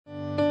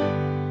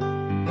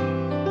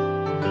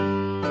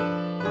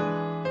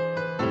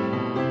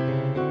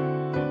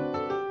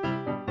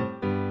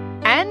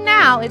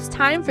now it's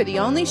time for the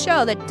only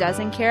show that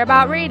doesn't care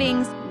about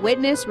ratings,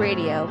 Witness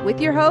Radio,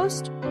 with your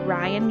host,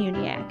 Ryan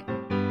Muniak.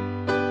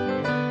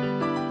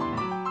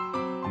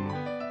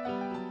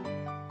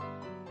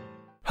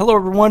 Hello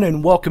everyone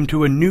and welcome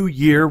to a new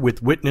year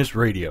with Witness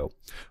Radio.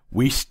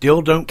 We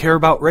still don't care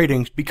about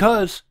ratings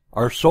because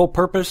our sole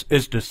purpose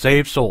is to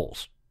save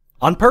souls.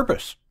 On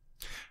purpose.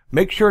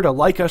 Make sure to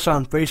like us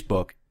on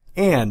Facebook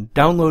and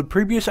download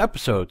previous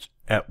episodes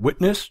at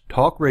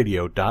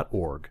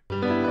witnesstalkradio.org.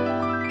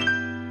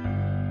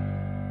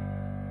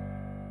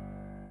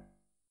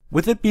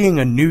 With it being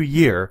a new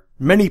year,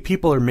 many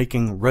people are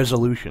making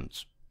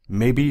resolutions.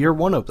 Maybe you're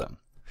one of them.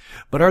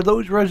 But are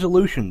those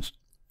resolutions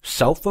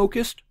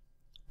self-focused?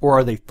 Or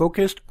are they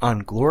focused on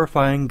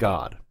glorifying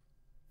God?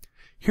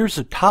 Here's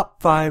the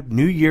top 5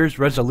 New Year's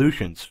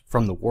resolutions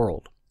from the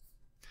world.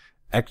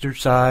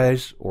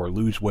 Exercise or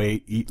lose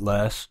weight, eat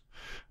less.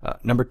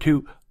 Number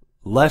 2,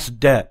 less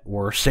debt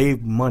or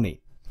save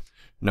money.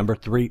 Number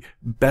 3,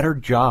 better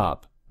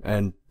job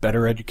and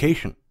better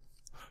education.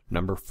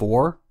 Number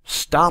 4,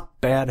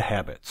 stop bad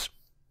habits.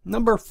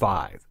 Number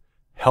 5,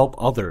 help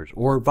others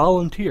or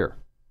volunteer.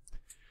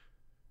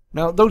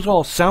 Now, those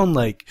all sound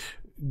like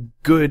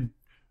good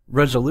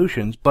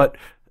resolutions, but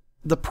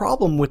the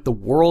problem with the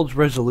world's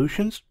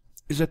resolutions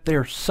is that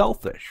they're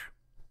selfish.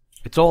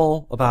 It's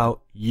all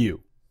about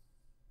you.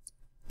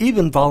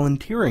 Even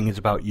volunteering is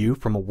about you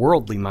from a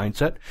worldly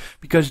mindset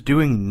because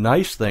doing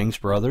nice things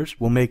for others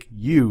will make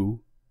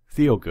you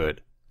feel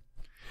good.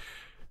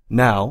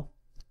 Now,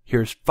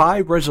 here's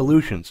 5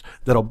 resolutions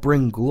that'll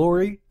bring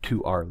glory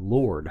to our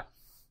Lord.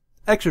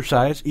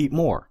 Exercise, eat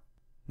more.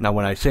 Now,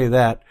 when I say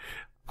that,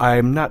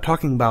 I'm not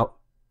talking about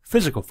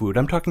physical food.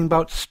 I'm talking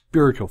about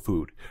spiritual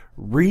food.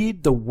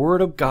 Read the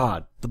Word of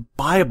God, the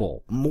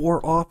Bible,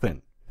 more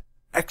often.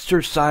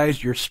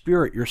 Exercise your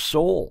spirit, your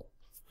soul.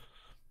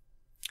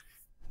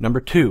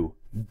 Number 2,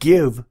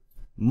 give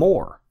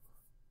more.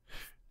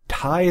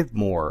 Tithe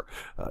more.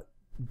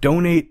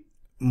 Donate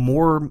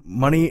more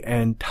money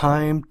and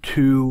time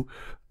to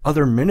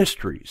other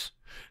ministries.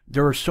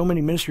 There are so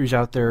many ministries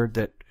out there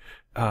that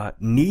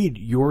need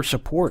your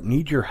support,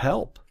 need your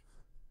help.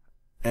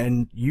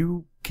 And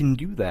you can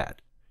do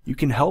that. You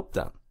can help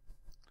them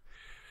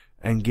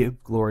and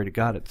give glory to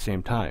God at the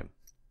same time.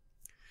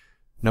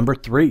 Number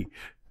 3,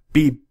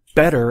 be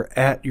better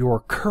at your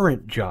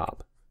current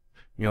job.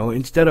 You know,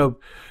 instead of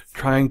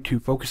trying to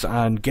focus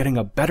on getting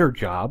a better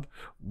job,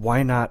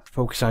 why not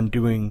focus on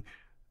doing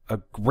a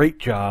great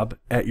job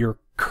at your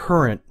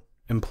current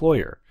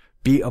employer?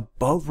 Be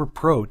above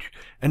reproach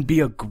and be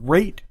a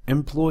great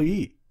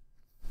employee.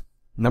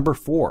 Number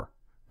 4,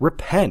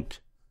 repent.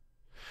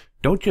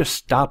 Don't just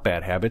stop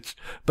bad habits,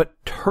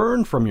 but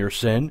turn from your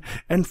sin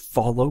and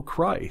follow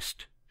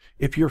Christ.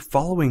 If you're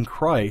following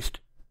Christ,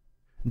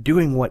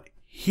 doing what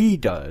He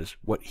does,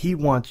 what He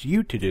wants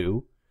you to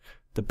do,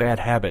 the bad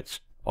habits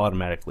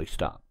automatically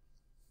stop.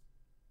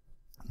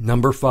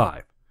 Number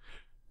 5,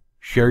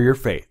 share your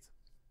faith.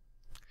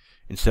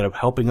 Instead of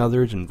helping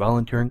others and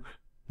volunteering,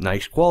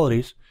 nice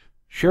qualities,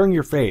 sharing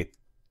your faith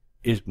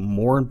is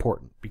more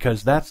important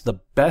because that's the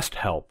best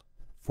help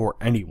for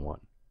anyone,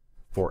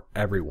 for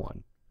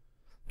everyone.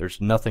 There's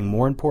nothing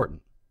more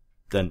important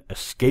than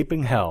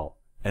escaping hell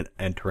and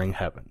entering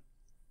heaven.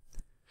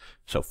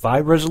 So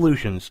 5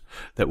 resolutions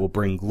that will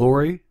bring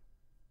glory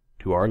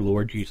to our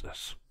Lord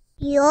Jesus.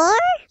 You're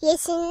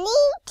listening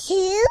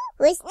to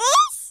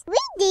Witness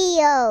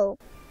Radio.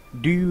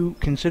 Do you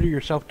consider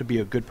yourself to be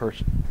a good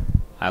person?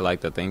 I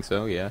like to think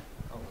so, yeah.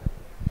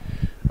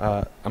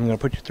 I'm going to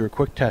put you through a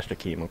quick test,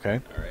 Akeem,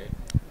 okay?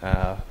 All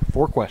right.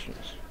 4 questions.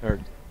 Or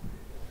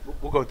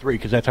we'll go 3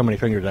 because that's how many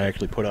fingers I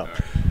actually put up.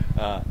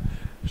 Right.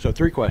 So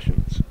 3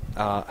 questions.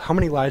 How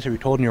many lies have you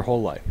told in your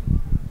whole life?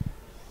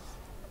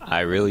 I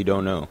really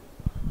don't know.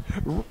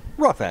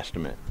 Rough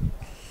estimate.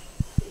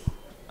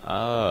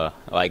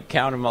 Like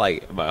count them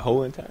like my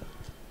whole entire.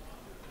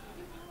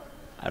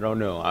 I don't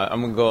know.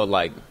 I'm gonna go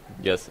like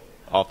just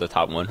off the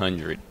top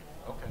 100.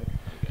 Okay.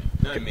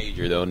 Nothing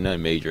major though.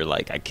 Nothing major.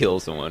 Like I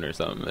killed someone or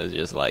something. It's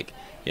just like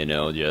did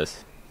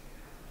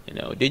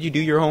you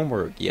do your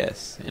homework?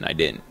 Yes, and I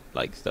didn't.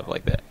 Like stuff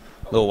like that.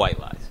 Little white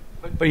lies.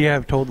 But you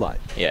have told lies.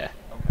 Yeah.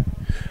 Okay.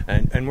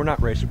 And we're not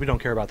racist. We don't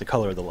care about the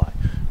color of the lie.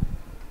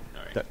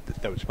 All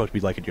right. That was supposed to be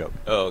like a joke.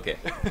 Oh, okay.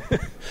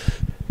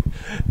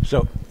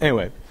 So,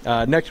 anyway,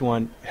 next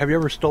one. Have you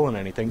ever stolen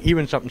anything,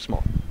 even something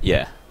small?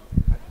 Yeah.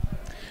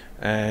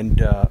 And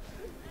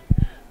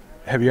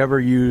have you ever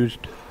used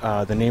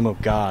the name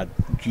of God,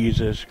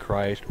 Jesus,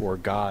 Christ, or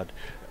God,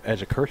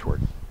 as a curse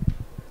word?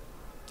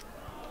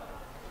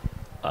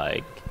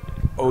 Like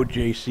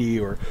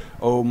OJC or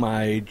Oh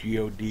My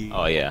God.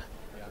 Oh, yeah.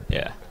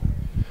 Yeah.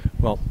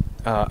 Well,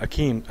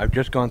 Akeem, I've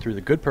just gone through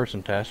the good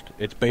person test.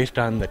 It's based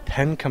on the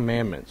 10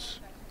 commandments,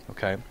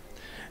 okay?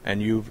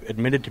 And you've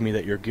admitted to me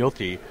that you're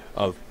guilty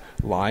of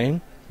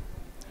lying,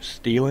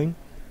 stealing,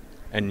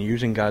 and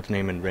using God's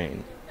name in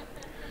vain.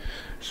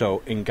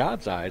 So, in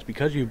God's eyes,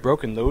 because you've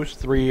broken those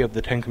 3 of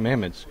the 10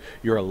 commandments,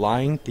 you're a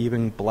lying,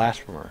 thieving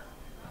blasphemer.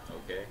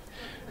 Okay.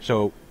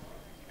 So,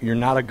 you're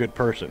not a good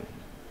person.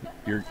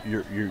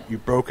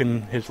 You've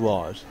broken his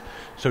laws.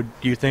 So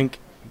do you think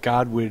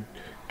God would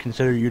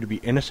consider you to be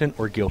innocent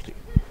or guilty?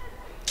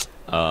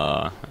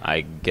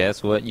 I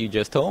guess what you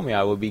just told me,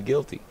 I would be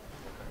guilty.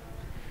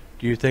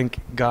 Do you think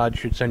God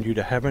should send you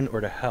to heaven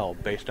or to hell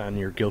based on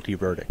your guilty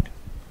verdict?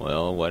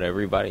 Well, what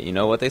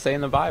what they say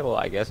in the Bible,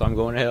 I guess I'm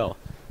going to hell.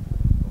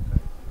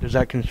 Does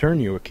that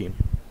concern you, Akeem?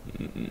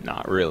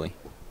 Not really.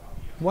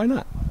 Why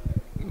not?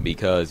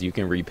 Because you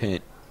can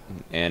repent.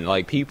 And,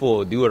 like,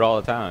 people do it all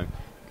the time.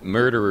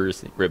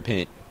 Murderers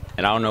repent.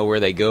 And I don't know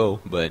where they go,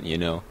 but,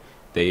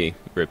 they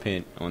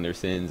repent on their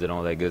sins and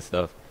all that good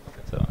stuff.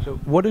 So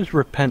what does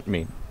repent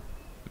mean?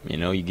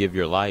 You give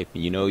your life.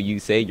 You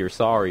say you're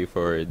sorry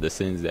for the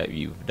sins that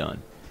you've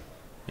done.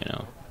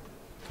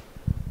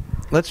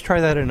 Let's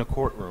try that in a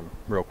courtroom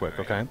real quick,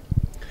 okay?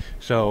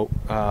 So,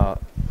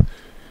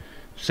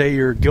 say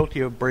you're guilty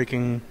of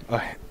breaking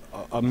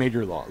a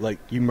major law, like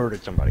you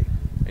murdered somebody,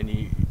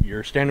 and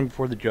you're standing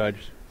before the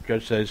judge.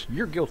 Judge says,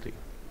 you're guilty.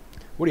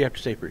 What do you have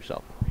to say for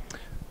yourself?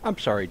 I'm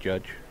sorry,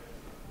 Judge.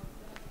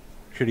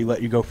 Should he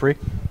let you go free?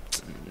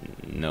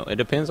 No, it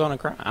depends on the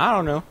crime. I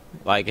don't know.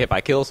 Like, if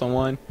I kill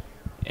someone,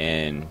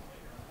 and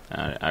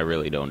I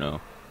really don't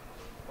know.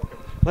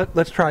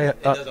 Let's try it.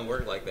 It doesn't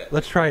work like that.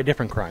 Let's try a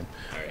different crime.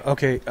 All right.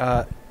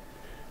 Okay,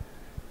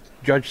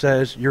 judge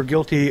says you're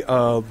guilty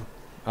of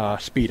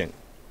speeding.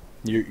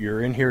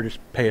 You're in here to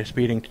pay a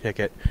speeding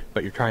ticket,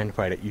 but you're trying to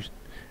fight it.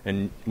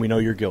 And we know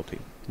you're guilty.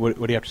 What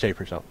do you have to say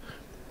for yourself?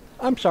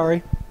 I'm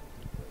sorry.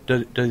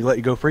 Does he let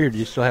you go free, or do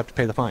you still have to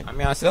pay the fine? I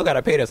mean, I still got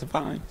to pay the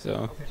fine, so...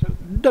 Okay, so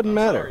it doesn't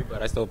matter. Sorry,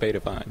 but I still pay the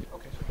fine.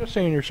 Okay, so just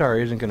saying you're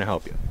sorry isn't going to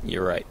help you.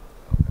 You're right.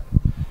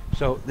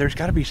 So there's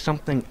got to be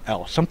something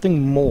else,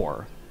 something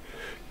more.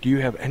 Do you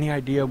have any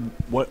idea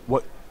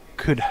what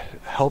could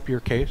help your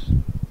case?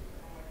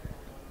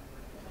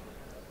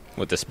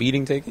 With the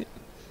speeding ticket?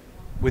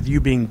 With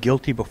you being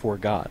guilty before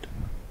God.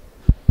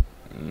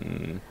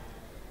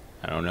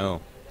 I don't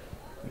know.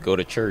 Go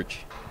to church.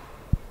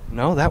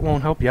 No, that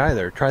won't help you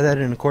either. Try that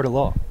in a court of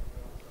law.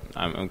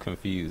 I'm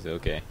confused.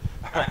 Okay.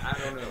 I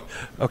don't know.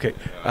 Okay.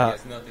 I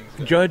guess nothing's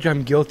good. Judge,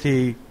 I'm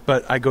guilty,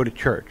 but I go to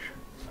church,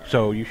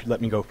 so you should let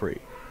me go free.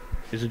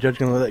 Is the judge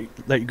going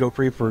to let you go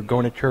free for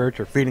going to church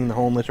or feeding the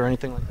homeless or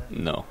anything like that?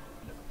 No.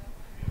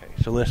 Okay,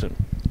 so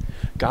listen.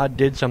 God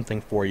did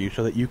something for you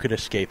so that you could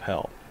escape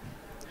hell.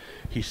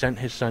 He sent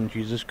his son,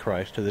 Jesus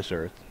Christ, to this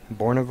earth,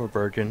 born of a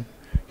virgin.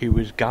 He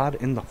was God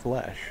in the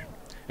flesh,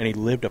 and he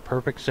lived a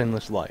perfect,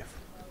 sinless life.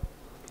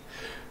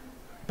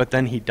 But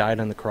then he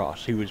died on the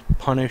cross. He was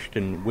punished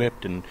and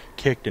whipped and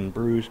kicked and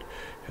bruised,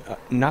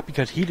 not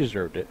because he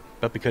deserved it,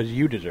 but because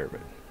you deserve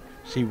it.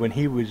 See, when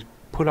he was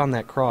put on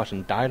that cross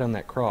and died on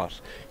that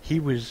cross, he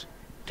was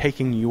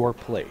taking your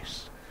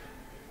place.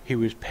 He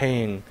was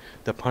paying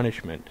the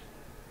punishment,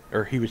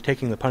 or he was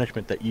taking the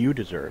punishment that you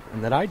deserve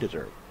and that I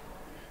deserve.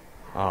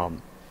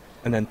 And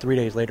then 3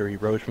 days later, he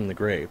rose from the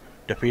grave,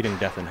 defeating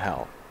death and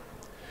hell.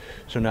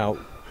 So now,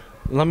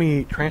 let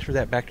me transfer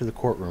that back to the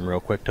courtroom real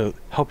quick to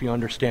help you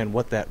understand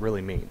what that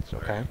really means,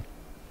 okay?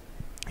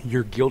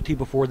 You're guilty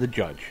before the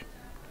judge,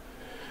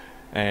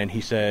 and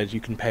he says you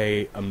can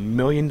pay $1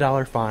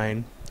 million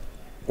fine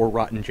or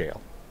rot in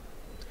jail.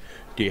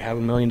 Do you have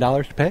 $1 million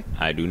to pay?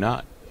 I do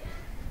not.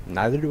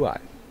 Neither do I.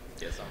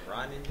 Guess I'm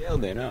rotting in jail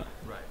then, huh?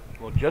 Right.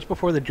 Well, just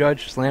before the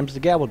judge slams the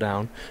gavel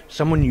down,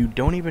 someone you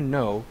don't even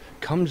know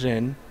comes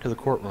in to the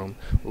courtroom,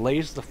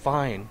 lays the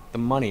fine, the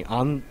money,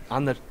 on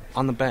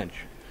the bench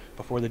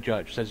before the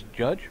judge, says,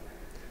 Judge,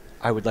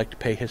 I would like to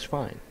pay his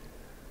fine.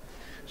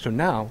 So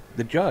now,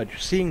 the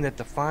judge, seeing that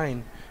the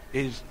fine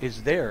is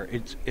there,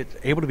 it's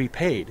able to be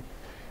paid,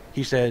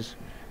 he says,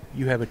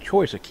 you have a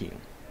choice, Akeem.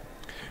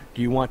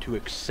 Do you want to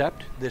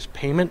accept this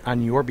payment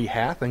on your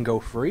behalf and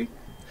go free?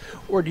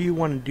 Or do you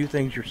want to do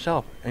things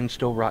yourself and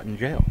still rot in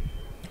jail?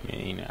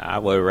 I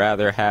would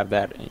rather have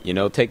that,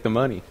 take the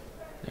money.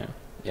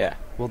 Yeah.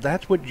 Well,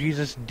 that's what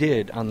Jesus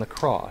did on the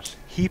cross.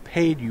 He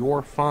paid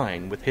your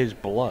fine with his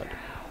blood.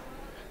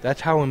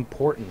 That's how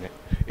important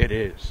it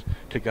is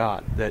to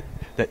God that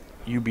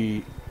you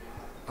be...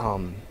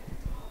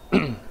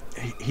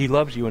 he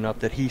loves you enough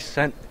that he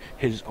sent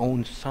his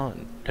own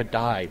son to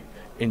die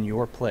in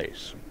your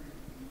place.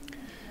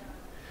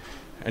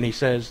 And he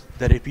says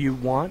that if you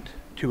want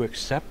to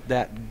accept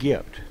that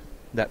gift,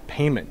 that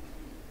payment,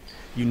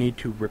 you need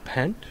to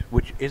repent,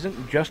 which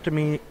isn't just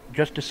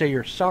to say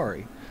you're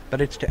sorry,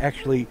 but it's to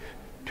actually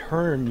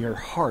turn your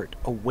heart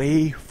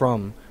away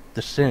from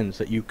the sins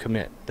that you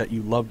commit, that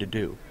you love to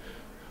do,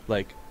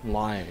 like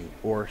lying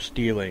or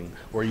stealing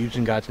or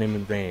using God's name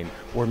in vain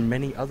or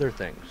many other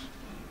things.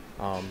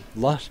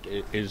 Lust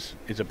is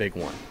a big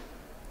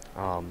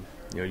one.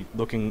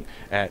 Looking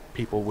at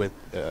people with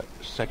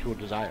sexual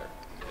desire.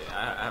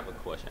 I have a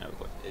question.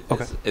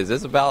 Okay. Is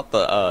this about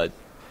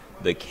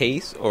the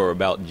case or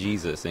about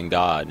Jesus and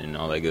God and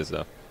all that good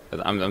stuff?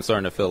 'Cause I'm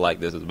starting to feel like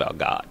this is about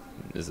God.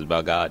 This is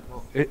about God.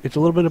 It's a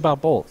little bit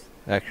about both,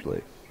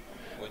 actually.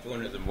 Which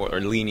one is it more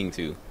leaning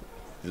to?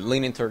 Is it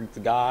leaning towards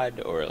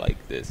God or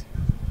like this?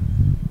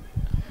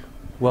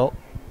 Well,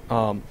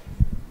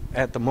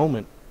 at the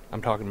moment,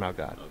 I'm talking about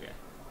God. Okay.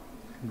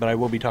 but I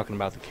will be talking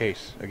about the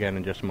case again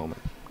in just a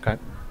moment. Okay?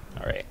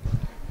 All right.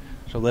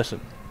 So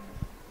listen.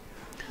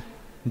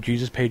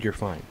 Jesus paid your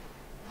fine.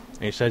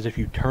 And he says if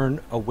you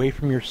turn away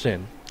from your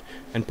sin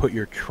and put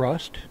your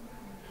trust,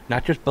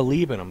 not just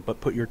believe in him,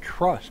 but put your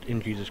trust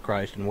in Jesus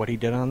Christ and what he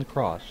did on the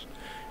cross,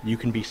 you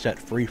can be set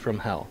free from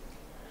hell.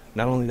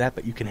 Not only that,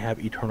 but you can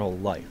have eternal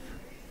life.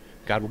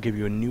 God will give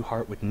you a new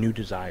heart with new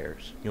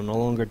desires. You'll no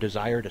longer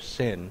desire to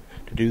sin,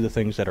 to do the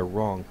things that are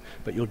wrong,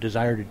 but you'll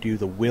desire to do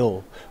the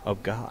will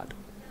of God.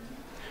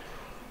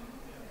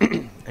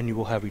 And you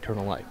will have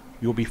eternal life.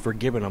 You will be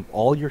forgiven of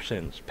all your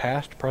sins,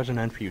 past, present,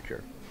 and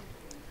future.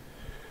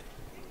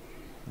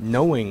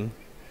 Knowing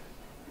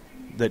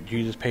that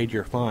Jesus paid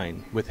your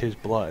fine with his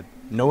blood,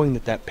 knowing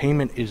that that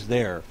payment is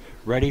there,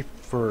 ready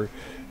for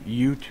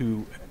you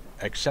to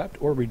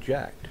accept or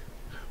reject,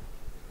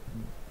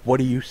 what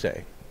do you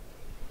say?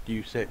 Do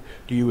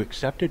you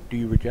accept it? Do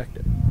you reject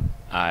it?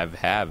 I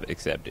have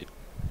accepted.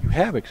 You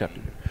have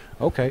accepted it.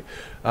 Okay.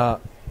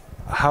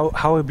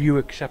 How have you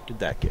accepted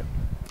that gift?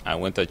 I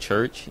went to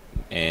church,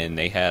 and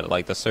they had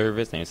like the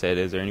service, and they said,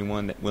 "Is there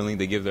anyone that willing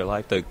to give their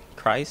life to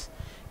Christ?"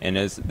 And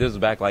this was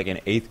back like in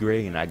 8th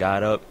grade, and I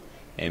got up,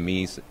 and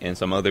me and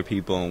some other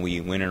people, and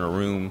we went in a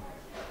room,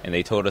 and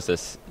they told us to,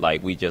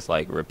 we just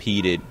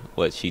repeated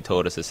what she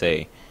told us to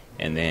say,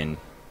 and then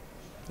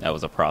that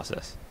was a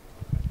process.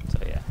 So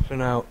yeah. So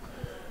now,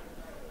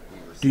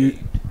 do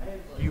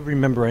you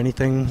remember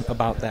anything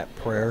about that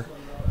prayer?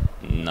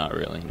 Not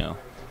really, no.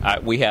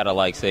 We had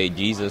to say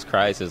Jesus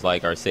Christ is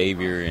our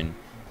Savior, and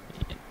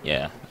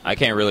yeah, I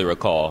can't really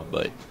recall,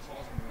 but.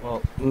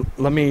 Well,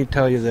 let me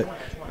tell you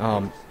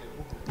that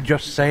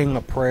just saying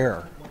a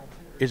prayer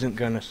isn't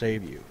going to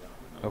save you,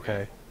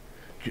 okay?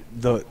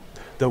 The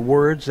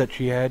words that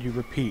she had you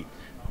repeat,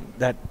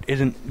 that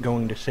isn't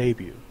going to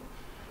save you.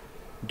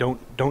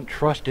 Don't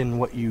trust in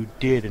what you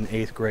did in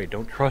 8th grade.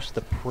 Don't trust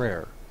the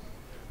prayer.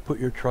 Put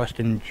your trust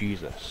in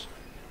Jesus,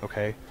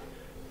 okay?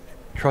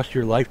 Trust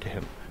your life to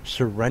him.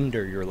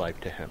 Surrender your life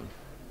to him.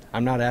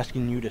 I'm not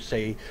asking you to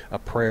say a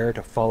prayer,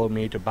 to follow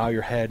me, to bow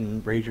your head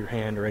and raise your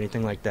hand or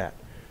anything like that.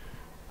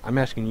 I'm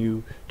asking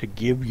you to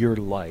give your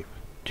life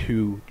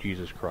to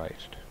Jesus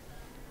Christ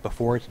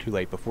before it's too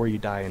late, before you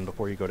die and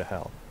before you go to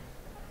hell.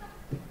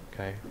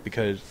 Okay?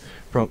 Because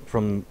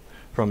from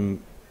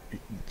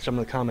some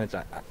of the comments,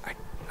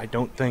 I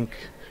don't think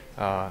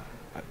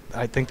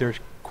I think there's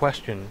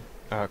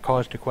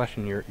cause to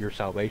question your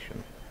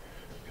salvation.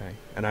 Okay?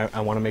 And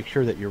I want to make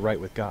sure that you're right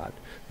with God.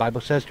 The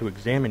Bible says to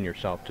examine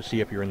yourself to see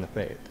if you're in the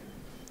faith.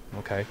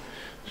 Okay?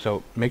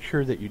 So make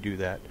sure that you do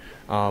that.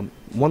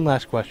 One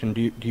last question.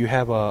 Do you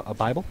have a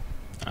Bible?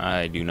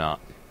 I do not.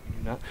 You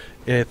do not?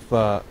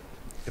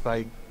 If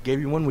I gave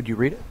you one, would you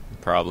read it?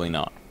 Probably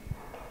not.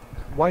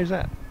 Why is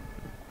that?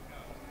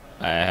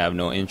 I have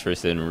no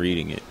interest in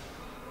reading it.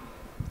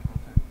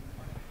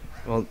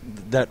 Well,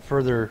 that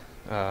further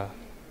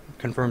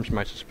confirms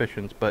my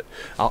suspicions, but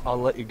I'll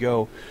let you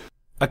go.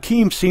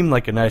 Akeem seemed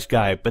like a nice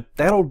guy, but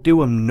that'll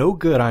do him no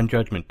good on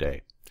Judgment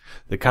Day.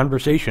 The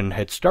conversation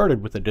had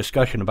started with a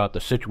discussion about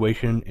the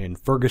situation in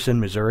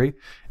Ferguson, Missouri,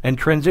 and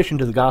transitioned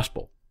to the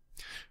gospel.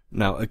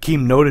 Now,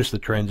 Akeem noticed the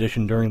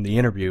transition during the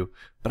interview,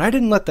 but I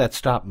didn't let that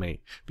stop me,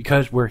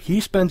 because where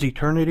he spends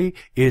eternity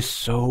is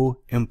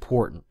so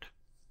important.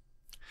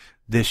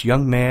 This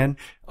young man,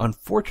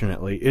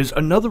 unfortunately, is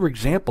another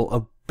example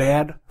of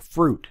bad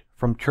fruit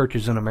from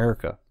churches in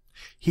America.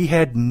 He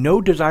had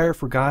no desire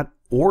for God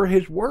or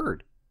his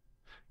word,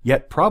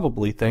 yet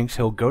probably thinks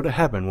he'll go to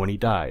heaven when he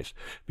dies,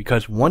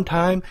 because one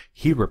time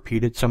he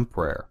repeated some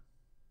prayer.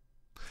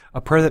 A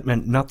prayer that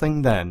meant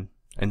nothing then,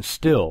 and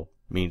still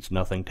means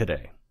nothing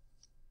today.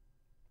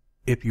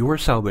 If your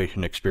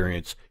salvation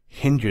experience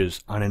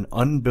hinges on an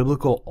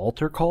unbiblical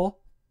altar call,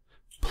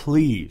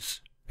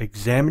 please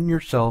examine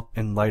yourself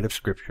in light of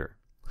Scripture,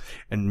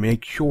 and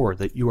make sure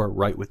that you are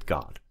right with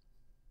God.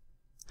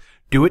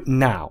 Do it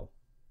now.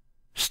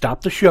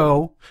 Stop the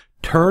show,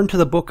 turn to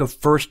the book of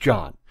 1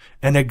 John,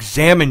 and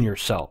examine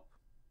yourself.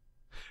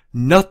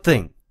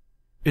 Nothing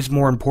is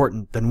more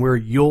important than where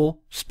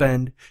you'll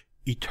spend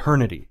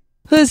eternity.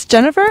 This is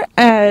Jennifer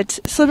at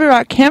Slippery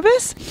Rock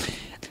campus.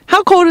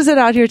 How cold is it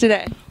out here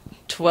today?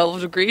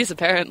 12 degrees,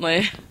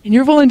 apparently. And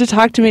you're willing to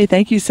talk to me.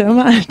 Thank you so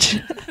much.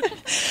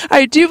 All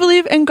right, do you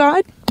believe in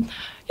God?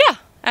 Yeah,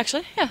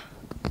 actually, yeah.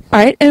 All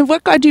right, and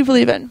what God do you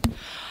believe in?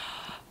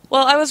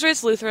 Well, I was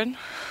raised Lutheran,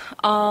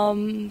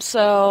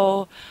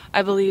 so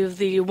I believe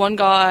the one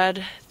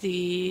God,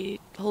 the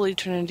Holy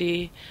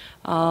Trinity,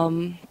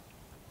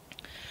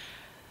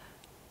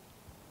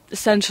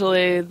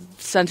 essentially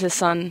sent his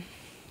son,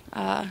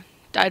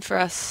 died for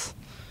us.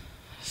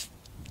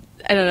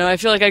 I don't know, I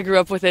feel like I grew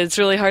up with it. It's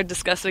really hard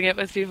discussing it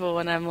with people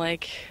when I'm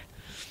like,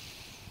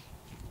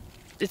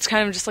 it's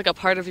kind of just like a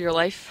part of your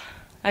life,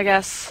 I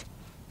guess.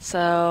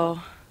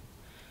 So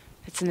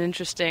it's an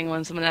interesting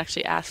when someone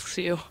actually asks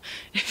you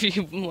if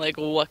you like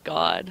what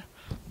God.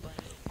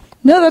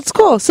 No, that's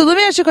cool. So let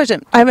me ask you a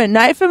question. I have a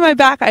knife in my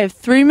back. I have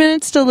 3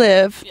 minutes to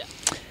live. Yeah.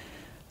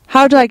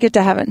 How do I get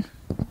to heaven?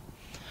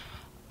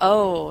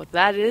 Oh,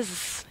 that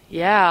is,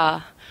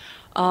 yeah.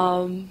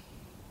 I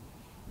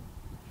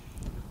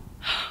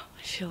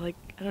feel like,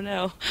 I don't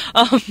know.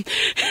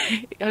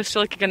 I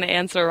feel like I'm going to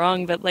answer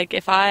wrong, but like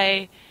if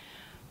I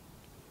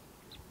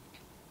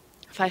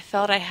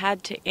felt I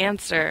had to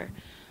answer,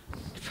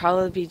 it'd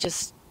probably be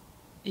just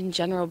in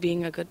general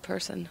being a good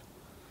person.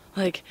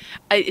 Like,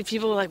 if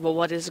people are like, well,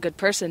 what is a good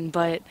person?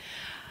 But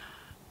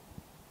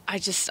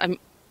I'm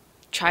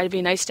try to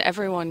be nice to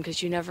everyone,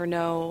 because you never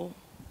know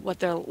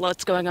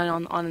what's going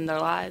on in their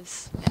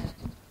lives.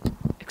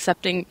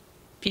 Accepting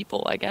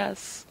people, I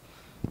guess.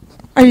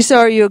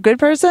 Are you a good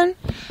person?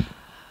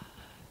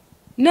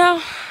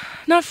 No,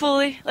 not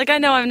fully. Like, I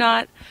know I'm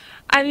not.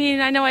 I mean,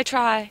 I know I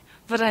try,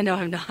 but I know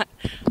I'm not.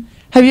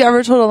 Have you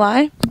ever told a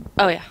lie?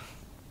 Oh, yeah.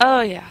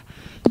 Oh, yeah.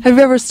 Have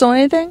you ever stolen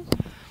anything?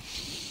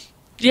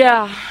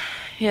 Yeah.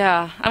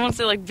 I won't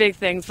say, like, big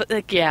things, but,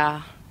 like,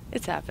 yeah.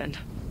 It's happened.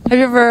 Have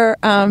you ever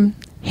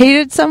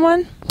hated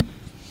someone?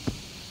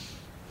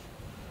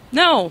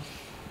 No.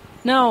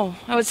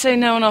 I would say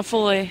no, not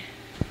fully.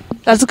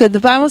 That's good. The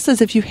Bible says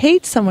if you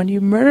hate someone,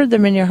 you murdered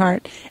them in your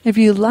heart. If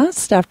you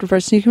lust after a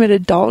person, you commit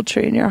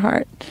adultery in your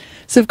heart.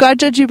 So if God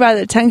judged you by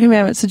the 10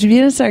 Commandments, would you be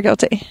innocent or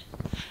guilty?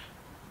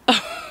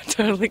 Oh,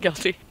 totally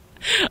guilty.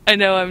 I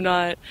know I'm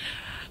not.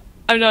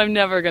 I know I'm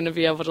never going to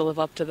be able to live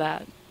up to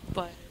that.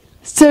 But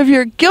so if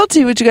you're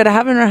guilty, would you go to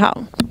heaven or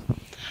hell?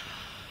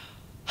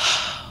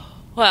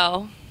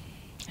 Well,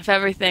 if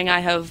everything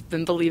I have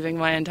been believing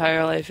my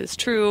entire life is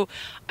true,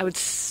 I would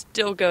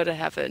still go to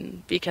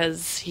heaven,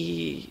 because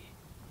He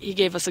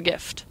gave us a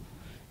gift.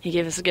 He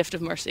gave us a gift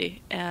of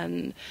mercy,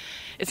 and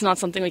it's not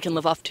something we can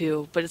live up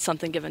to, but it's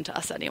something given to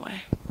us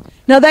anyway.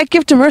 Now that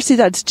gift of mercy,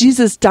 that's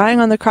Jesus dying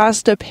on the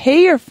cross to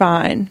pay your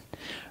fine,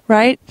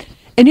 right?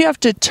 And you have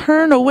to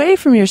turn away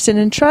from your sin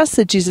and trust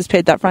that Jesus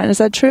paid that fine. Is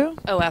that true?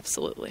 Oh,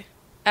 absolutely.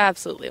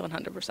 Absolutely,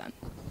 100%.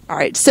 All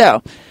right,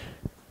 so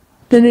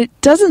then it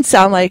doesn't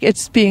sound like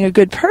it's being a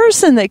good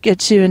person that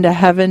gets you into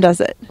heaven,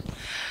 does it?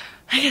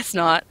 I guess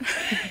not.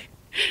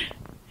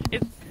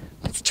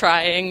 It's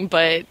trying,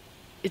 but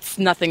it's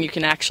nothing you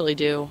can actually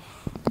do.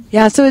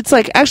 Yeah, so it's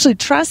like actually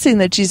trusting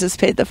that Jesus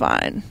paid the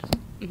fine.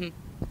 Mm-hmm.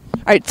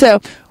 All right, so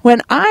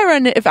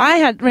if I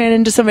had ran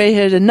into somebody who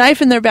had a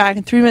knife in their back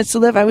and 3 minutes to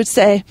live, I would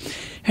say,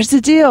 here's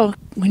the deal.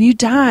 When you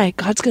die,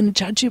 God's going to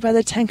judge you by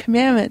the 10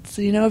 Commandments.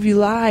 You know, have you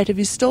lied? Have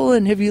you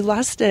stolen? Have you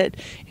lusted?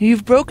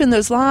 You've broken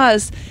those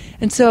laws.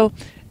 And so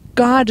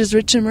God is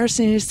rich in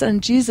mercy in His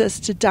Son Jesus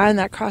to die on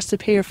that cross to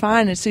pay your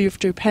fine. And so you have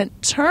to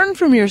repent, turn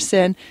from your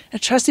sin,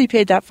 and trust He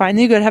paid that fine.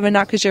 Then you go to heaven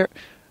not because you're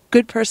a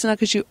good person, not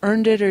because you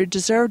earned it or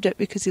deserved it,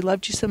 because He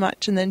loved you so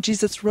much. And then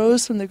Jesus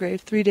rose from the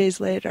grave 3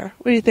 days later.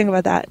 What do you think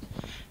about that?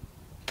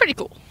 Pretty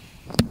cool.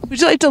 Would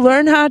you like to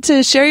learn how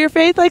to share your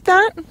faith like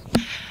that?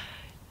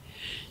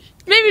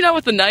 Maybe not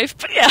with a knife,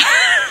 but yeah.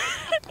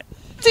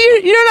 So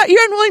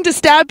you're unwilling to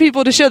stab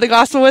people to share the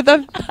gospel with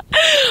them?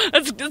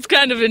 That's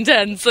kind of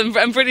intense.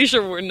 I'm pretty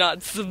sure we're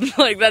nuts.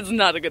 Like, that's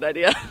not a good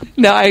idea.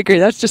 No, I agree.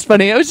 That's just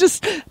funny. It was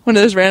just one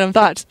of those random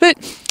thoughts. But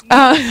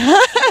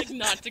like,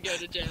 not to go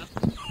to jail.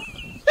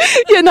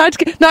 Yeah, not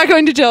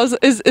going to jail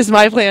is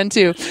my plan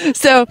too.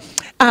 So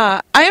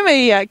I am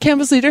a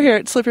campus leader here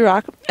at Slippery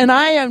Rock, and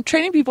I am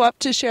training people up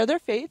to share their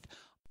faith.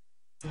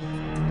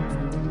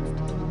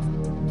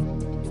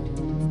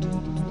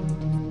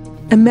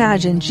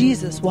 Imagine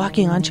Jesus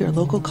walking onto your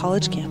local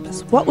college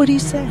campus. What would He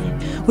say?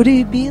 Would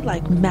He be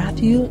like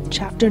Matthew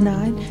chapter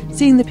 9,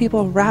 seeing the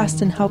people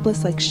harassed and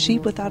helpless like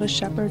sheep without a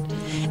shepherd,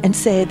 and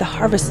say, the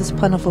harvest is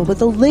plentiful, but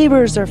the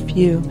laborers are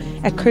few?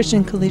 At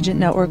Christian Collegiate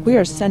Network, we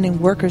are sending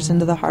workers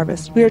into the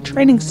harvest. We are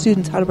training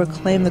students how to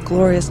proclaim the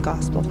glorious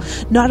gospel,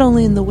 not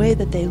only in the way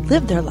that they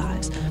live their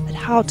lives, but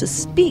how to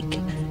speak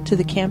to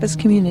the campus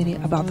community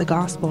about the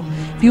gospel.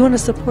 If you want to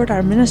support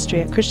our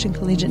ministry at Christian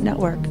Collegiate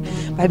Network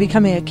by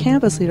becoming a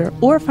campus leader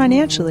or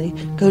financially,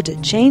 go to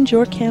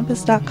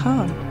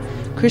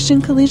changeyourcampus.com. Christian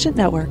Collegiate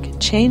Network,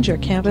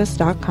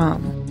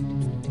 changeyourcampus.com.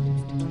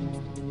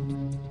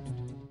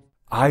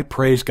 I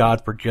praise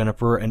God for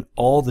Jennifer and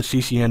all the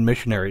CCN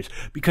missionaries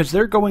because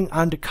they're going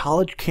onto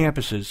college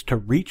campuses to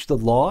reach the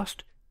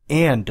lost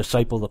and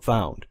disciple the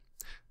found.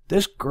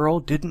 This girl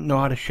didn't know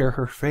how to share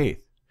her faith.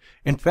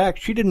 In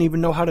fact, she didn't even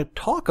know how to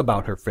talk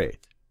about her faith.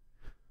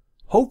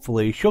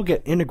 Hopefully, she'll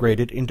get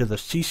integrated into the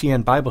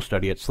CCN Bible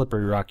study at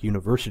Slippery Rock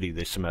University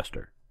this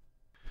semester.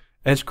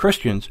 As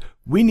Christians,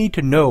 we need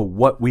to know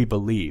what we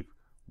believe,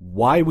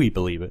 why we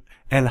believe it,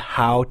 and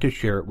how to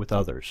share it with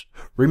others.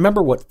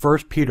 Remember what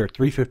 1 Peter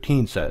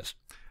 3:15 says,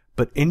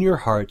 "But in your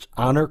hearts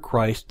honor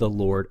Christ the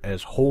Lord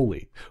as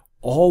holy,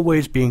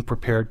 always being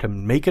prepared to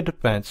make a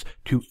defense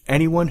to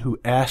anyone who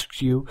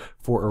asks you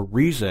for a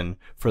reason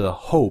for the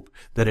hope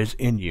that is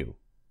in you,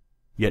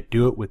 yet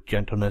do it with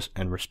gentleness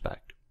and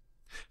respect."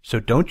 So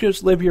don't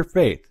just live your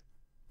faith,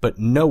 but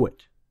know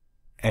it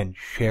and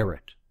share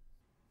it.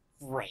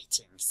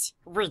 Ratings.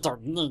 We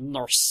don't need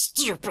no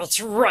stupid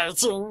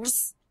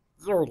ratings.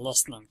 You're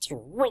listening to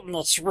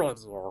Witness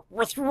Radio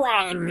with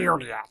Ryan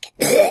Muniak.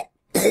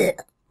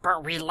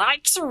 But we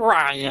likes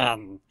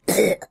Ryan.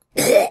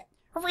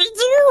 We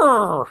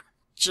do.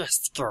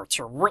 just go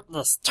to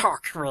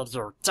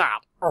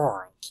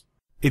witnesstalkradio.org.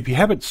 If you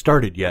haven't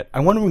started yet, I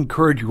want to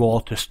encourage you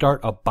all to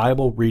start a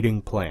Bible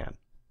reading plan.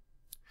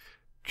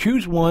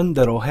 Choose one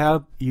that'll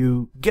have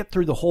you get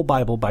through the whole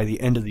Bible by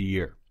the end of the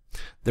year.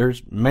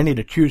 There's many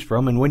to choose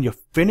from, and when you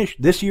finish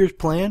this year's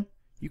plan,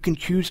 you can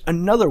choose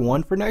another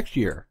one for next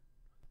year.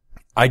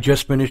 I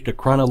just finished a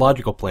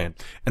chronological plan,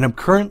 and I'm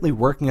currently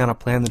working on a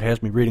plan that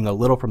has me reading a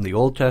little from the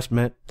Old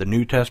Testament, the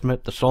New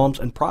Testament, the Psalms,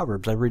 and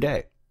Proverbs every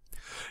day.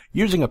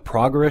 Using a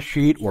progress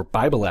sheet or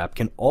Bible app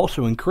can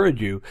also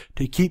encourage you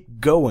to keep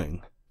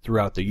going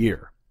throughout the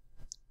year.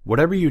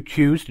 Whatever you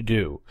choose to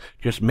do,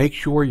 just make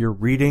sure you're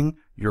reading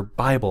your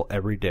Bible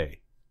every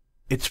day.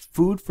 It's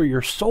food for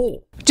your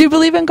soul. Do you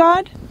believe in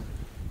God?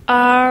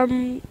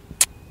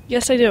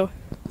 Yes, I do.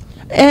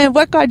 And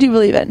what God do you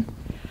believe in?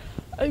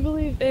 I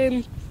believe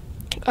in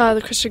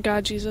the Christian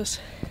God, Jesus.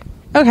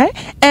 Okay.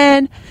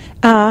 And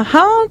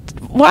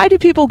why do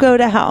people go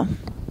to hell?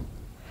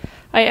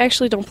 I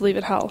actually don't believe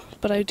in hell,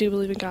 but I do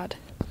believe in God.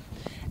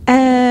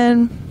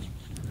 And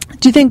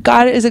do you think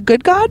God is a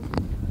good God?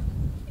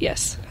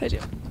 Yes, I do.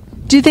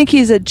 Do you think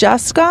he's a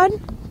just God?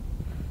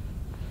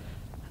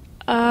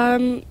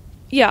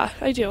 Yeah,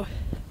 I do.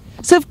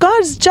 So if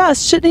God's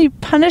just, shouldn't he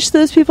punish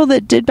those people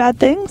that did bad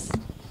things?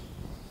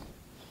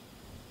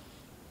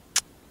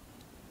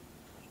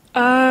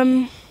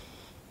 I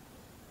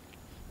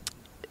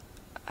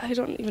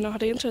don't even know how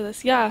to answer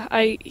this. Yeah,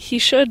 he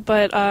should,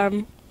 but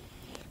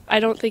I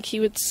don't think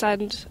he would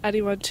send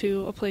anyone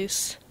to a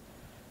place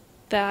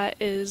that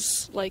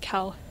is like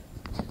hell.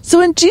 So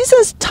when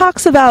Jesus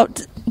talks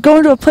about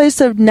going to a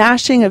place of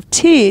gnashing of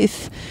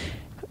teeth,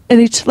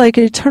 and like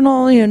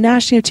eternal,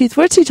 gnashing of teeth,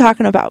 what's he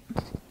talking about?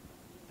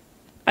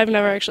 I've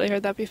never actually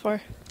heard that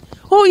before.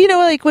 Well,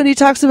 like when he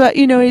talks about,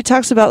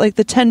 like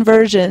the 10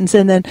 virgins,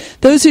 and then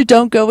those who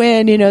don't go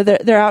in,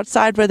 they're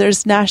outside where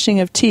there's gnashing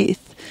of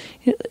teeth.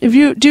 Do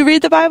you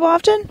read the Bible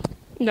often?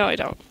 No, I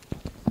don't.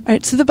 All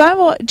right, so the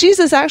Bible,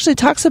 Jesus actually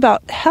talks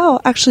about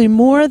hell actually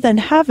more than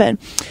heaven.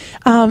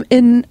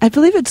 I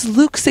believe it's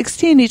Luke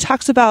 16, he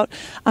talks about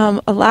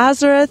a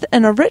Lazarus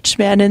and a rich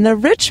man, and the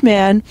rich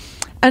man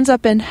ends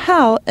up in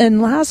hell,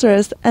 and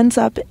Lazarus ends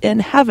up in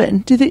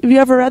heaven. Have you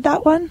ever read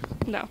that one?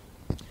 No.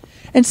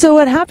 And so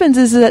what happens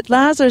is that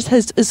Lazarus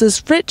is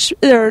this rich.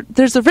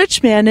 There's a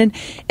rich man,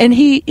 and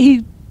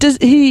he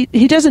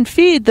doesn't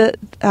feed the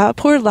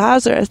poor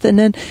Lazarus, and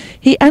then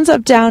he ends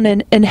up down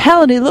in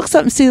hell, and he looks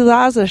up and sees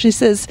Lazarus. He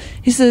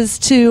says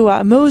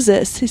to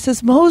Moses, he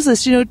says,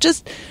 Moses,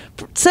 just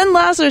send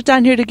Lazarus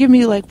down here to give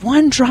me like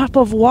one drop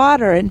of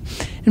water. And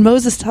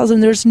Moses tells him,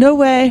 there's no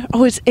way.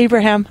 Oh, it's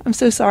Abraham. I'm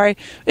so sorry.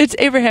 It's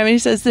Abraham. And he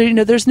says,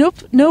 there's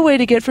no way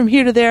to get from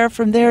here to there,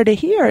 from there to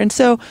here. And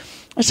so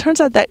it turns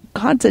out that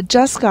God's a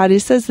just God. He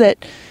says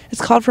that it's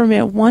called for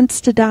man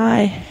once to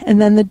die and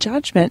then the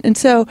judgment. And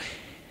so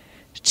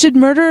should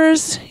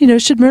murderers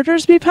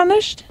be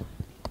punished?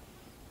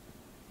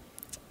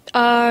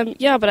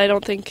 Yeah, but I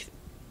don't think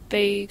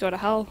they go to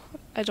hell.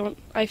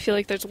 I feel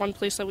like there's one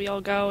place that we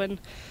all go, and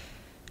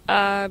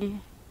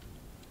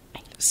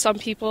some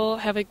people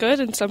have it good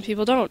and some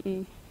people don't,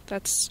 and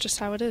that's just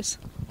how it is.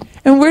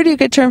 And where do you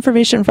get your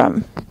information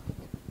from?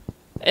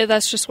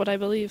 That's just what I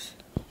believe.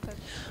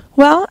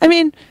 Well, I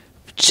mean,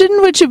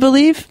 shouldn't what you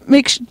believe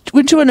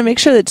wouldn't you want to make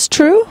sure that it's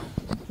true?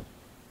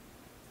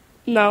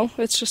 No,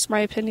 it's just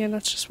my opinion.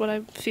 That's just what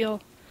I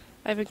feel.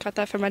 I haven't got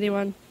that from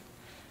anyone.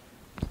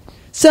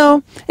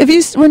 So,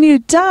 when you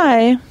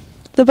die,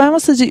 the Bible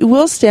says that you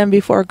will stand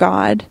before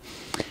God.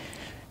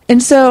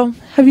 And so,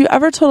 have you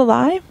ever told a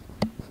lie?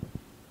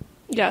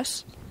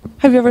 Yes.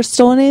 Have you ever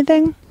stolen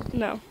anything?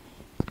 No.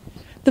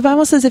 The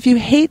Bible says if you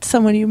hate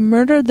someone, you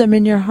murdered them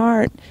in your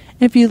heart.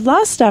 And if you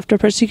lust after a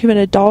person, you commit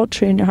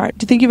adultery in your heart.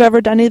 Do you think you've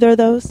ever done either of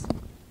those?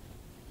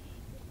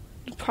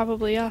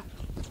 Probably, yeah.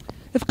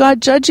 If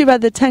God judged you by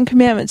the 10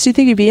 Commandments, do you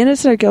think you'd be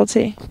innocent or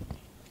guilty?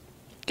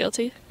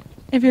 Guilty.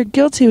 If you're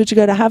guilty, would you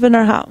go to heaven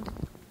or hell?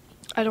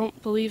 I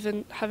don't believe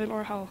in heaven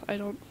or hell. I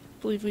don't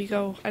believe we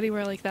go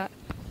anywhere like that.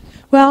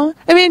 Well,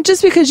 I mean,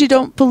 just because you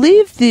don't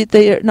believe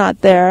they're not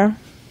there,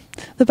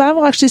 the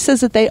Bible actually says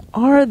that they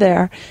are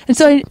there. And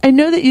so I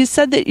know that you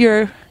said that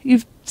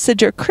you've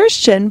said you're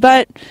Christian,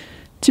 but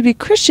to be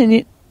Christian,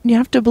 you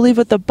have to believe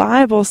what the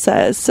Bible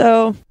says.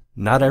 So,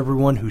 not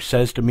everyone who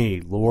says to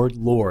me, Lord,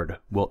 Lord,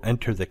 will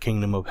enter the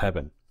kingdom of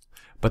heaven,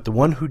 but the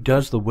one who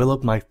does the will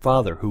of my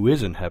Father who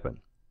is in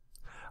heaven.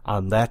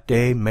 On that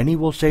day many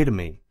will say to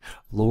me,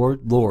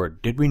 Lord,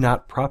 Lord, did we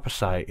not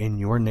prophesy in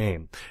your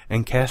name,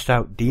 and cast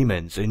out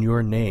demons in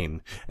your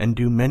name, and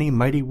do many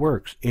mighty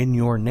works in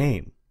your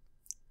name?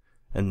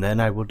 And then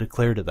I will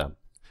declare to them,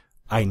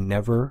 I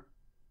never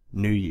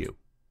knew you.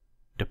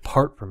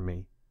 Depart from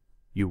me,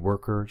 you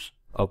workers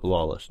of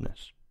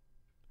lawlessness.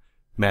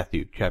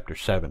 Matthew chapter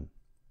 7,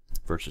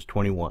 verses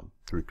 21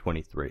 through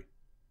 23.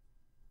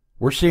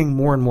 We're seeing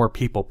more and more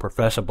people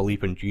profess a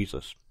belief in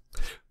Jesus,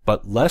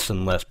 but less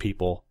and less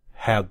people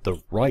have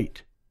the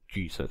right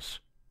Jesus.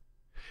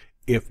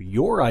 If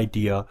your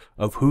idea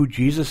of who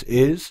Jesus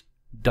is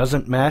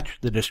doesn't match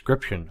the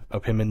description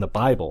of him in the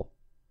Bible,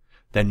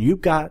 then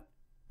you've got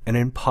an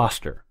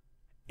imposter,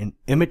 an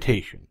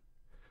imitation,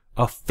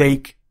 a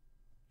fake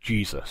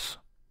Jesus.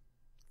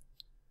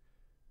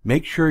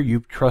 Make sure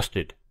you've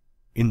trusted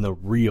in the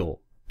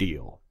real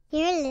deal.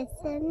 You're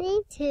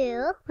listening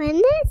to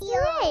Witness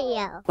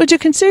Radio. Would you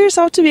consider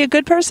yourself to be a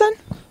good person?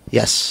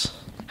 Yes.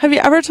 Have you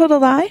ever told a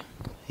lie?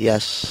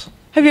 Yes.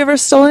 Have you ever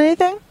stolen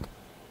anything?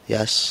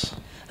 Yes.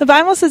 The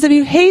Bible says if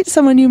you hate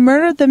someone, you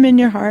murdered them in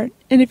your heart.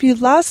 And if you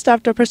lust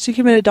after a person, you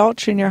commit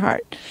adultery in your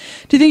heart.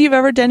 Do you think you've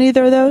ever done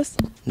either of those?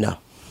 No.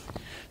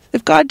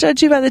 If God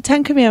judged you by the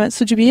 10 Commandments,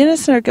 would you be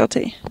innocent or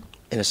guilty?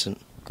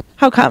 Innocent.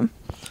 How come?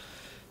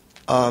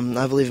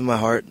 I believe in my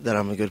heart that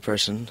I'm a good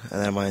person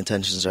and that my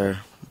intentions are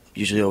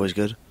usually always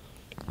good.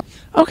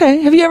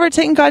 Okay. Have you ever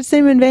taken God's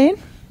name in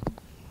vain?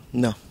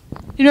 No.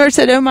 You never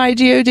said, oh my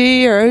God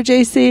or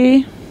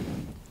OJC?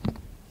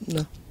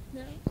 No.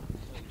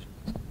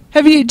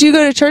 Do you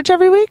go to church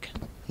every week?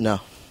 No.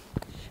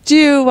 Do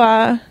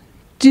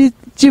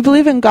you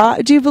believe in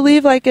God? Do you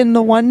believe like in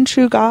the one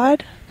true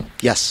God?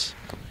 Yes.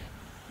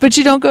 But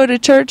you don't go to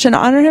church and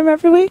honor him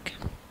every week?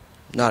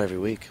 Not every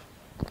week.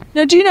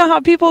 Now, do you know how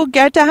people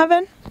get to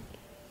heaven?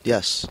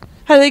 Yes.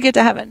 How do they get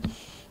to heaven?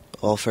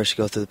 Well, first you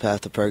go through the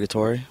path of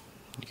purgatory.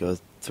 You go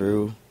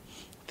through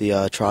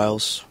the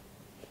trials.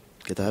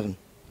 Get to heaven.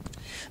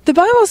 The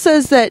Bible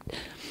says that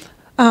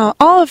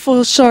all have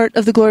fallen short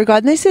of the glory of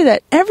God. And they say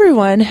that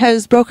everyone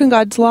has broken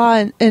God's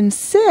law and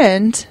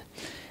sinned.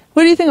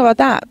 What do you think about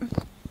that?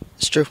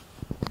 It's true.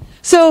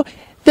 So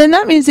then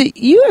that means that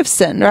you have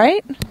sinned,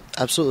 right?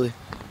 Absolutely.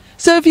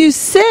 So if you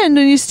sinned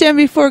and you stand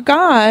before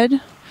God,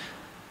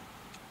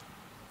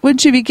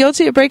 wouldn't you be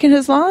guilty of breaking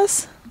his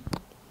laws?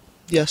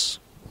 Yes.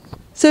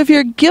 So if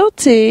you're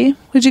guilty,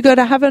 would you go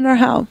to heaven or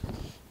hell?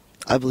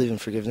 I believe in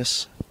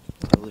forgiveness.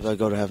 I believe I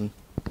go to heaven.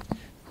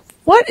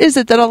 What is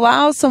it that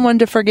allows someone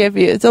to forgive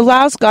you? It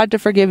allows God to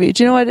forgive you.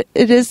 Do you know what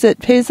it is that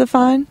pays the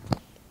fine?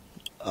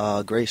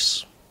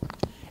 Grace.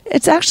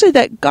 It's actually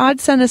that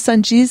God sent his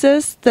son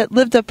Jesus that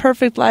lived a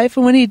perfect life.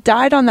 And when he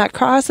died on that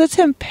cross, that's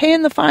him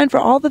paying the fine for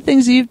all the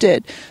things you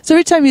did. So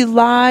every time you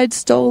lied,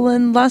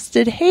 stolen,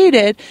 lusted,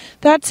 hated,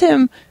 that's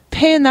him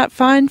paying that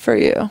fine for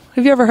you.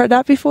 Have you ever heard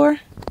that before?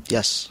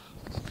 Yes.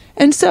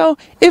 And so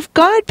if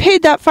God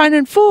paid that fine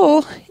in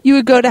full, you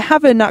would go to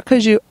heaven, not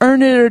because you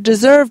earned it or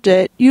deserved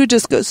it. You would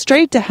just go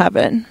straight to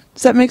heaven.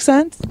 Does that make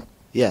sense?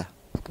 Yeah.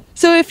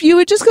 So if you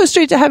would just go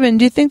straight to heaven,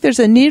 do you think there's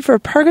a need for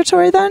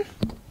purgatory then?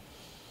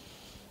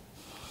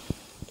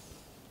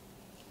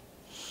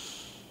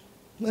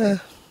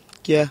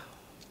 Yeah.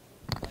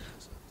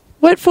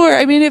 What for?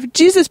 I mean, if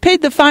Jesus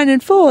paid the fine in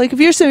full, like if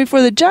you're sitting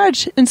before the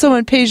judge and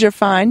someone pays your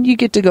fine, you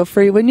get to go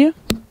free, wouldn't you?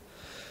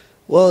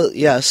 Well,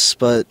 yes,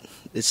 but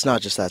it's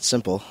not just that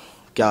simple.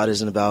 God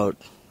isn't about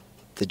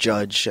the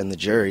judge and the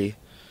jury.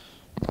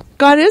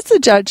 God is the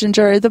judge and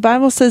jury. The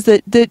Bible says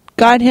that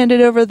God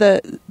handed over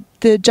the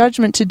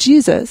judgment to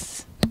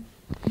Jesus.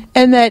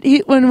 And that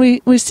when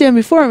we stand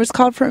before him, it's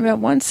called for him at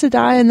once to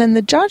die and then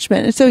the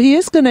judgment. And so he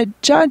is going to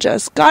judge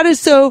us. God is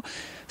so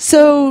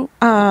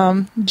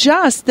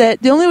just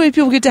that the only way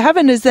people get to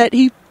heaven is that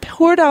he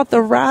poured out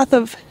the wrath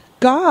of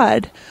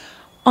God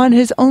on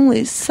his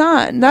only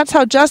son. That's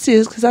how just he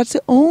is, because that's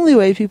the only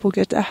way people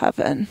get to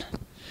heaven.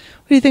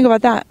 What do you think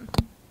about that?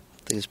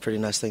 I think it's a pretty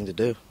nice thing to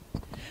do.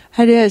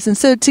 It is. And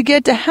so to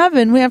get to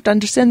heaven, we have to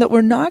understand that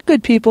we're not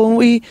good people and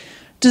we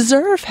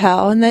deserve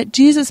hell, and that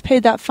Jesus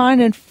paid that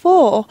fine in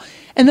full.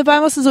 And the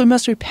Bible says we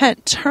must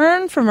repent,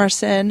 turn from our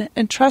sin,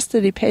 and trust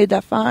that he paid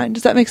that fine.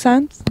 Does that make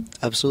sense?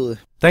 Absolutely.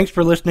 Thanks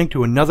for listening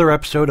to another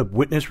episode of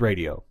Witness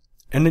Radio.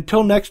 And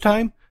until next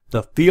time,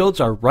 the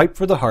fields are ripe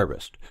for the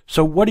harvest.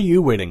 So what are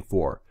you waiting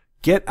for?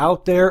 Get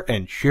out there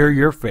and share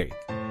your faith.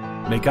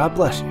 May God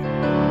bless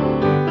you.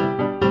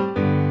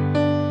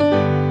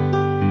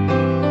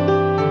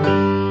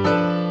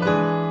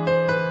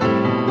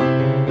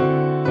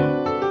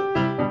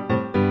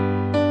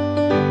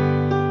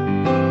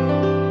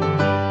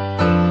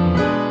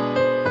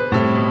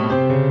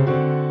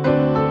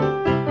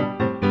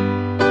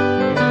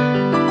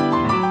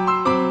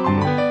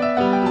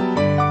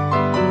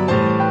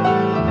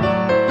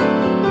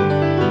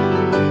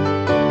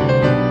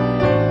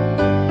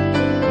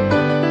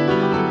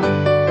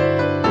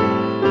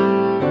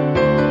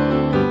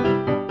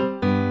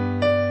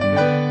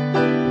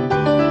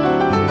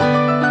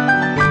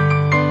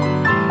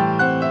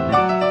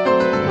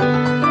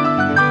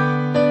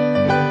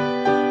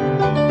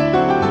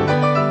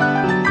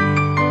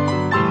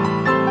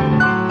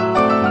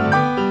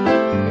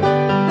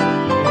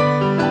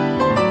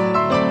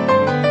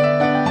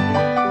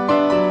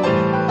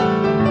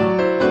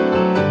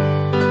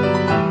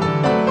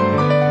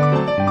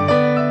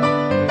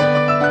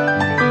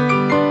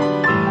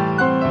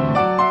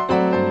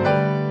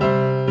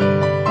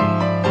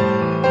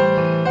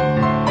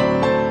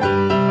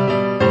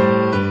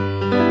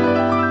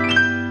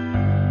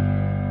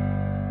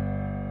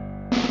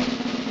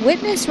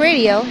 Witness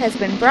Radio has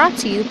been brought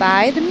to you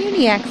by the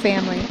Muniak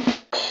family.